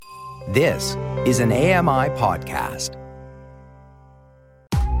This is an AMI podcast.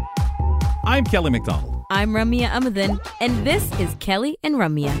 I'm Kelly McDonald. I'm Ramya Amadin, and this is Kelly and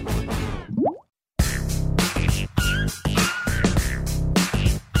Ramya.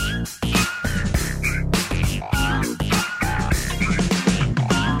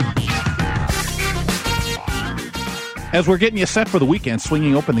 As we're getting you set for the weekend,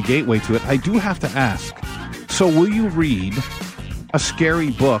 swinging open the gateway to it, I do have to ask, so will you read a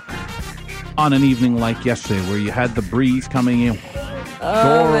scary book on an evening like yesterday where you had the breeze coming in, door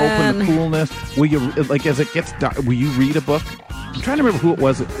open, the coolness? Will you, like, as it gets dark, will you read a book? I'm trying to remember who it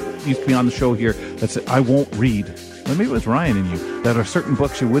was that used to be on the show here that said, I won't read. Well, maybe it was Ryan and you. That are certain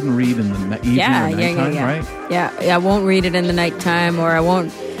books you wouldn't read in the evening or nighttime, right? Yeah, I won't read it in the nighttime, or I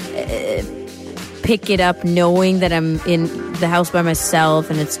won't pick it up knowing that I'm in the house by myself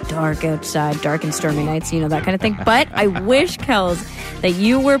and it's dark outside, dark and stormy nights, that kind of thing. But I wish, Kels, that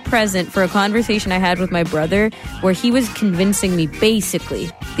you were present for a conversation I had with my brother where he was convincing me, basically,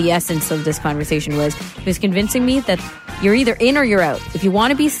 the essence of this conversation was, he was convincing me that you're either in or you're out. If you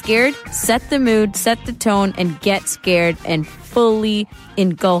want to be scared, set the mood, set the tone, and get scared and fully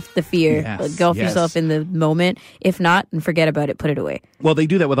engulf the fear. Engulf yourself in the moment. If not, then forget about it. Put it away. Well, they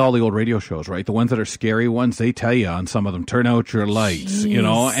do that with all the old radio shows, right? The ones that are scary ones, they tell you on some of them, turn out your lights,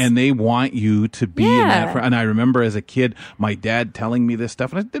 and they want you to be in that. And I remember as a kid, my dad telling me this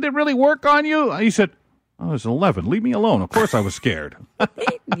stuff, and I said, did it really work on you? He said, I was 11. Leave me alone. Of course I was scared.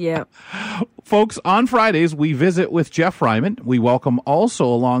 Yeah. Folks, on Fridays, we visit with Jeff Ryman. We welcome also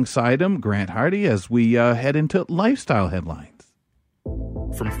alongside him Grant Hardy as we head into lifestyle headlines.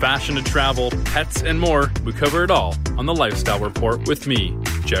 From fashion to travel, pets, and more, we cover it all on the Lifestyle Report with me,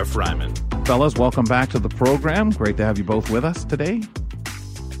 Jeff Ryman. Fellas, welcome back to the program. Great to have you both with us today.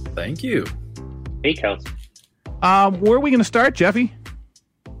 Thank you. Hey, Kels. Where are we going to start, Jeffy?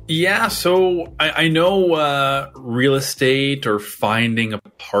 Yeah, so I know real estate or finding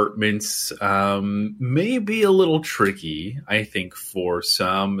apartments may be a little tricky, I think, for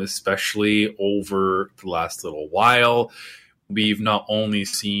some, especially over the last little while. We've not only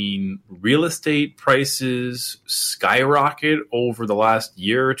seen real estate prices skyrocket over the last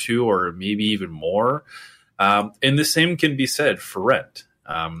year or two, or maybe even more. And the same can be said for rent.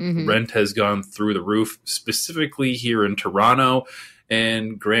 Rent has gone through the roof, specifically here in Toronto.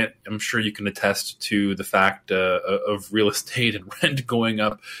 And Grant, I'm sure you can attest to the fact of real estate and rent going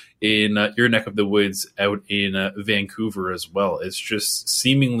up in your neck of the woods out in Vancouver as well. It's just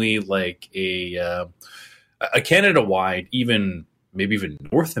seemingly like a Canada-wide, maybe even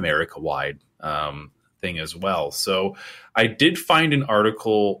North America-wide thing as well. So I did find an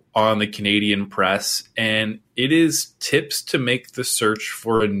article on the Canadian Press, and it is tips to make the search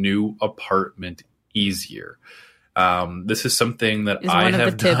for a new apartment easier. This is something that I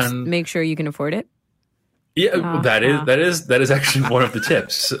have done. Make sure you can afford it. Yeah, that is actually one of the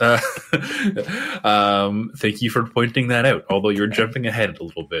tips. Thank you for pointing that out. Although you're jumping ahead a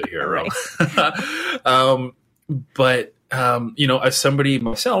little bit here, right. But as somebody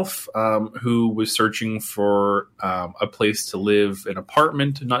myself who was searching for a place to live, an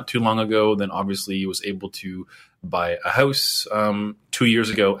apartment not too long ago, then obviously was able to buy a house 2 years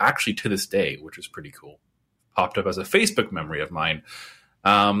ago. Actually, to this day, which is pretty cool. Popped up as a Facebook memory of mine.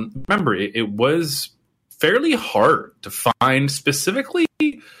 Remember, it was fairly hard to find specifically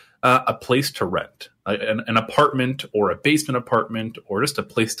a place to rent, an apartment or a basement apartment or just a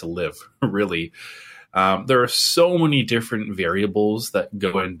place to live, really. There are so many different variables that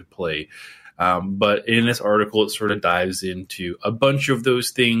go into play. But in this article, it sort of dives into a bunch of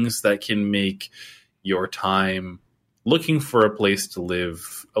those things that can make your time looking for a place to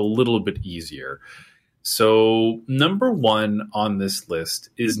live a little bit easier. So number one on this list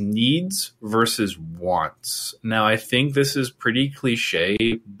is needs versus wants. Now, I think this is pretty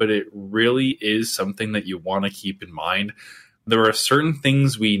cliche, but it really is something that you want to keep in mind. There are certain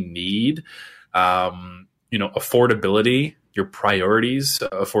things we need, affordability, your priorities.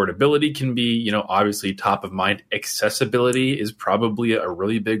 Affordability can be, obviously top of mind. Accessibility is probably a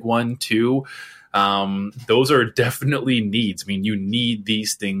really big one too. Those are definitely needs. I mean, you need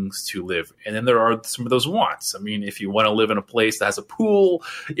these things to live. And then there are some of those wants. I mean, if you want to live in a place that has a pool,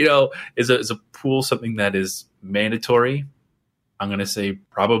 is a pool something that is mandatory? I'm going to say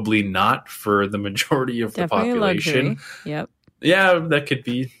probably not for the majority of Definitely the population. Luxury. Yep. Yeah, that could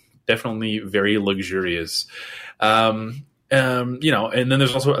be definitely very luxurious. And then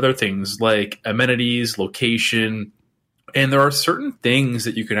there's also other things like amenities, location, And there are certain things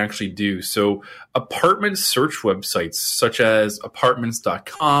that you can actually do. So apartment search websites such as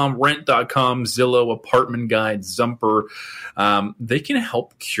apartments.com, rent.com, Zillow, Apartment Guide, Zumper, they can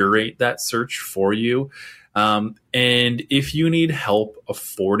help curate that search for you. And if you need help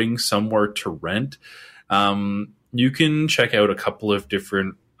affording somewhere to rent, you can check out a couple of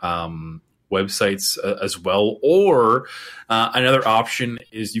different websites as well. Or another option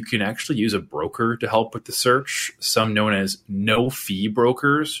is you can actually use a broker to help with the search. Some known as no-fee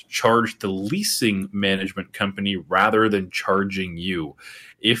brokers charge the leasing management company rather than charging you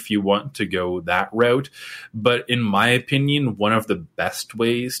if you want to go that route. But in my opinion, one of the best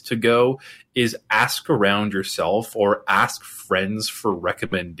ways to go is ask around yourself or ask friends for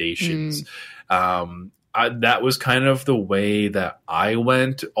recommendations. That was kind of the way that I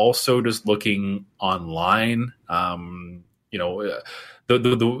went. Also, just looking online, the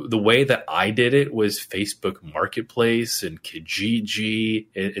way that I did it was Facebook Marketplace and Kijiji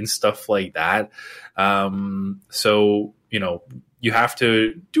and stuff like that. So, you have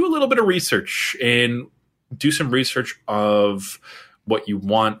to do a little bit of research and do some research of what you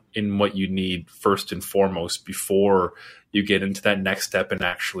want and what you need first and foremost before you get into that next step and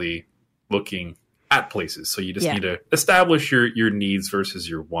actually looking at places. So you just need to establish your needs versus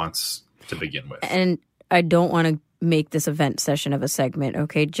your wants to begin with. And I don't want to make this event session of a segment,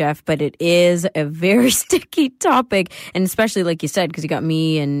 okay, Jeff, but it is a very sticky topic, and especially like you said, because you got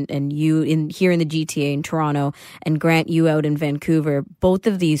me and you here in the GTA in Toronto, and Grant, you out in Vancouver, both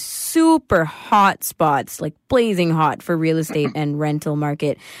of these super hot spots, like blazing hot for real estate and rental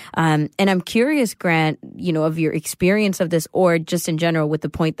market. And I'm curious, Grant, of your experience of this, or just in general with the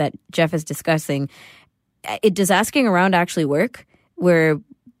point that Jeff is discussing, does asking around actually work? Where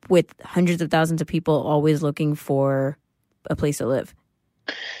with hundreds of thousands of people always looking for a place to live?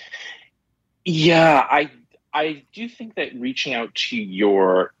 Yeah, I do think that reaching out to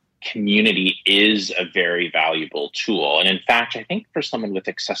your community is a very valuable tool. And in fact, I think for someone with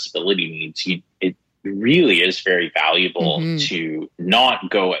accessibility needs, it really is very valuable to not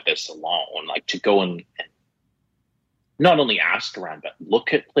go at this alone, like to go and not only ask around, but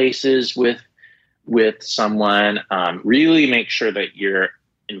look at places with someone, really make sure that you're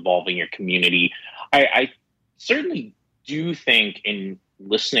involving your community. I certainly do think in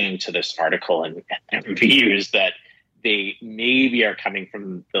listening to this article and their reviews that they maybe are coming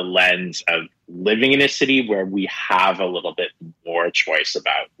from the lens of living in a city where we have a little bit more choice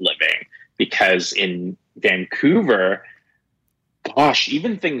about living. Because in Vancouver, gosh,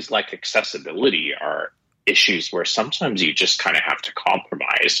 even things like accessibility are issues where sometimes you just kind of have to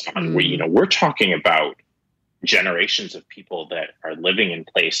compromise on where, we're talking about generations of people that are living in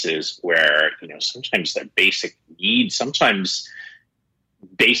places where, sometimes their basic needs, sometimes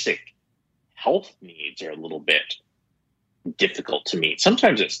basic health needs are a little bit difficult to meet.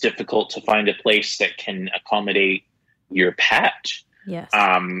 Sometimes it's difficult to find a place that can accommodate your pet. Yes.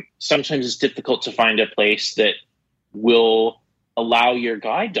 Sometimes it's difficult to find a place that will allow your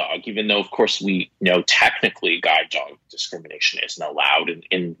guide dog, even though, of course, we know technically guide dog discrimination isn't allowed.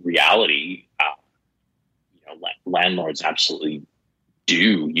 In reality, landlords absolutely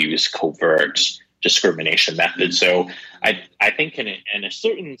do use covert discrimination methods. So I think in a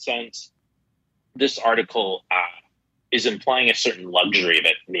certain sense, this article is implying a certain luxury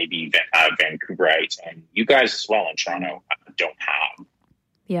that maybe Vancouverites and you guys as well in Toronto don't have.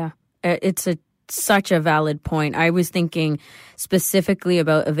 Yeah, it's such a valid point. I was thinking specifically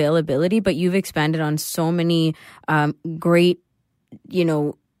about availability, but you've expanded on so many great,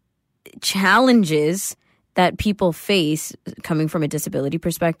 challenges that people face coming from a disability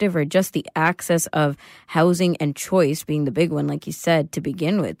perspective, or just the access of housing and choice being the big one, like you said, to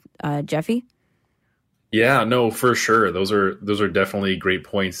begin with. Jeffy? Yeah, no, for sure. Those are definitely great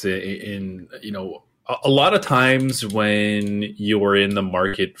points. A lot of times when you're in the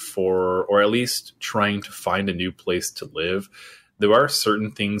market for, or at least trying to find a new place to live, there are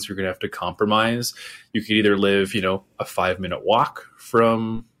certain things you're going to have to compromise. You could either live, a 5-minute walk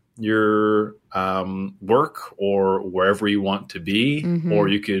from your work or wherever you want to be, or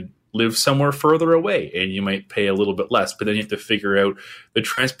you could live somewhere further away and you might pay a little bit less, but then you have to figure out the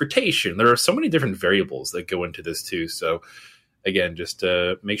transportation. There are so many different variables that go into this too. So again, just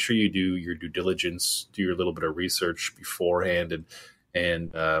make sure you do your due diligence, do your little bit of research beforehand,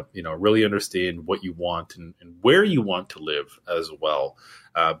 and really understand what you want and where you want to live as well.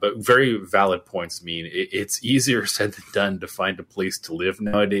 But very valid points. I mean, it's easier said than done to find a place to live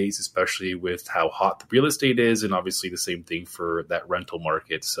nowadays, especially with how hot the real estate is, and obviously the same thing for that rental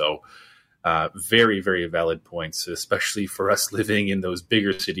market. So very, very valid points, especially for us living in those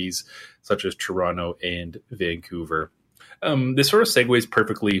bigger cities such as Toronto and Vancouver. this sort of segues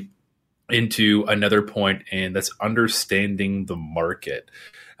perfectly into another point, and that's understanding the market.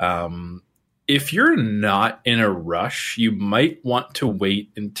 If you're not in a rush, you might want to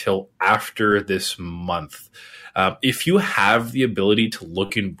wait until after this month. If you have the ability to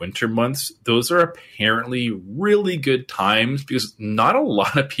look in winter months, those are apparently really good times because not a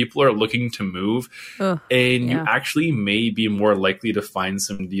lot of people are looking to move, you actually may be more likely to find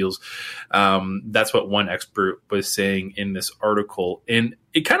some deals. That's what one expert was saying in this article. And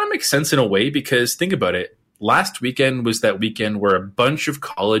it kind of makes sense in a way because think about it. Last weekend was that weekend where a bunch of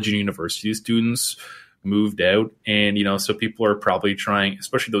college and university students moved out. And, so people are probably trying,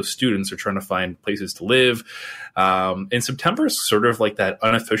 especially those students are trying to find places to live. And September is sort of like that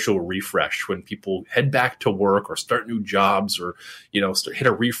unofficial refresh when people head back to work or start new jobs or, hit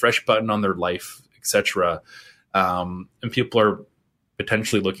a refresh button on their life, etc. And people are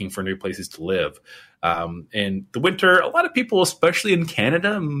potentially looking for new places to live. And the winter, a lot of people, especially in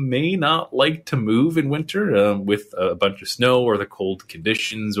Canada, may not like to move in winter with a bunch of snow or the cold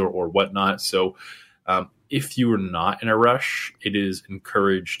conditions or whatnot. So if you are not in a rush, it is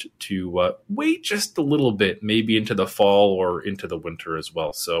encouraged to wait just a little bit, maybe into the fall or into the winter as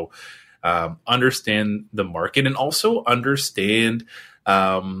well. So understand the market and also understand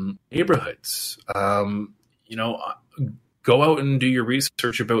neighborhoods. Go out and do your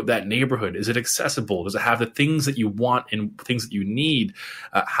research about that neighborhood. Is it accessible? Does it have the things that you want and things that you need?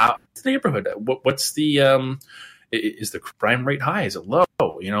 How's the neighborhood? What's the is the crime rate high? Is it low?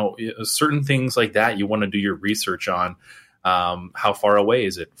 Certain things like that you want to do your research on. How far away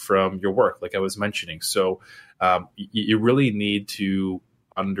is it from your work? Like I was mentioning. So you really need to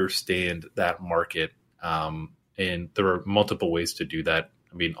understand that market. And there are multiple ways to do that.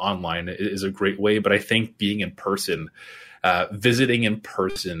 I mean, online is a great way, but I think being in person, visiting in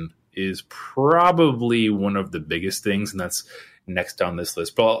person is probably one of the biggest things, and that's next on this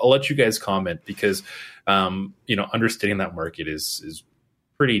list. But I'll let you guys comment because, understanding that market is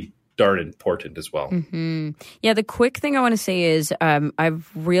pretty darn important as well. Mm-hmm. Yeah, the quick thing I want to say is I've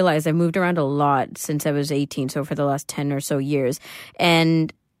realized I moved around a lot since I was 18, so for the last 10 or so years.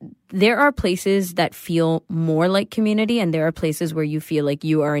 And there are places that feel more like community, and there are places where you feel like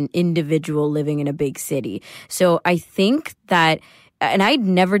you are an individual living in a big city. So I think that, and I'd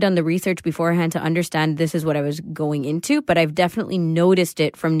never done the research beforehand to understand this is what I was going into, but I've definitely noticed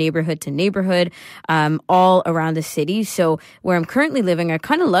it from neighborhood to neighborhood, all around the city. So where I'm currently living, I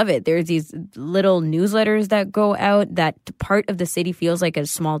kind of love it. There's these little newsletters that go out that part of the city feels like a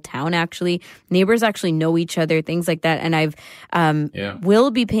small town, actually. Neighbors actually know each other, things like that. And I've will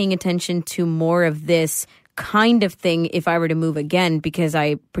be paying attention to more of this kind of thing if I were to move again, because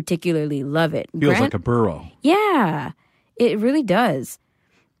I particularly love it. Feels like a borough. Yeah. It really does.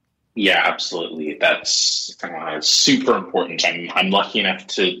 Yeah, absolutely. That's super important. I'm lucky enough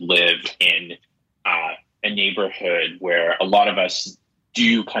to live in a neighborhood where a lot of us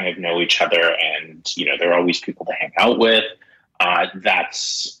do kind of know each other, and there are always people to hang out with.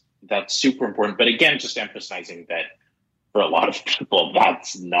 That's super important. But again, just emphasizing that for a lot of people,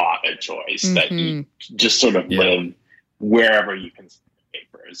 that's not a choice. Mm-hmm. That you just sort of live wherever you can see the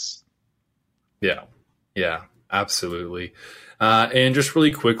papers. Yeah. Absolutely. And just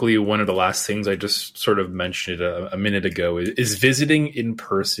really quickly, one of the last things I just sort of mentioned a minute ago is visiting in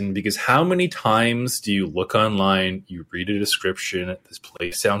person, because how many times do you look online, you read a description, this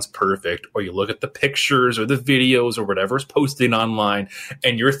place sounds perfect, or you look at the pictures or the videos or whatever's posted online,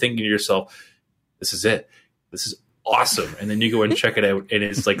 and you're thinking to yourself, this is it. This is awesome. And then you go and check it out, and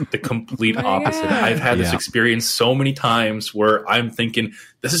it's like the complete opposite. I've had this experience so many times where I'm thinking,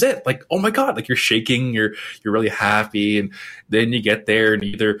 this is it. Like, oh my God, like you're shaking, you're really happy. And then you get there and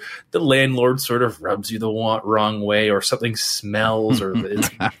either the landlord sort of rubs you the wrong way, or something smells, or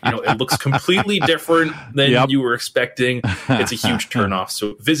it looks completely different than you were expecting. It's a huge turnoff.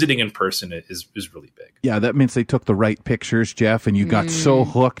 So visiting in person is really big. Yeah, that means they took the right pictures, Jeff, and you got so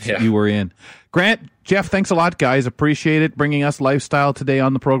hooked you were in. Grant, Jeff, thanks a lot, guys. Appreciate it bringing us lifestyle today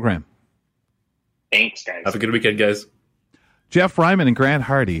on the program. Thanks, guys. Have a good weekend, guys. Jeff Ryman and Grant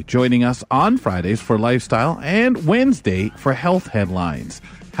Hardy joining us on Fridays for Lifestyle and Wednesday for Health Headlines.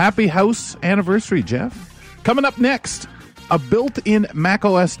 Happy house anniversary, Jeff. Coming up next, a built-in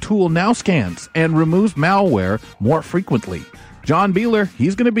macOS tool now scans and removes malware more frequently. John Beeler,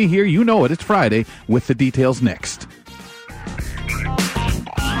 he's going to be here. You know it. It's Friday with the details next.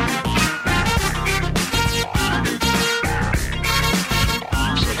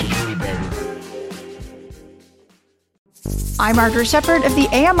 I'm Margaret Shepard of the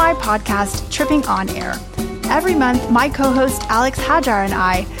AMI podcast, Tripping On Air. Every month, my co-host Alex Hajar and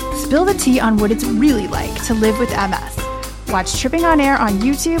I spill the tea on what it's really like to live with MS. Watch Tripping on Air on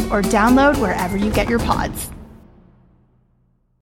YouTube or download wherever you get your pods.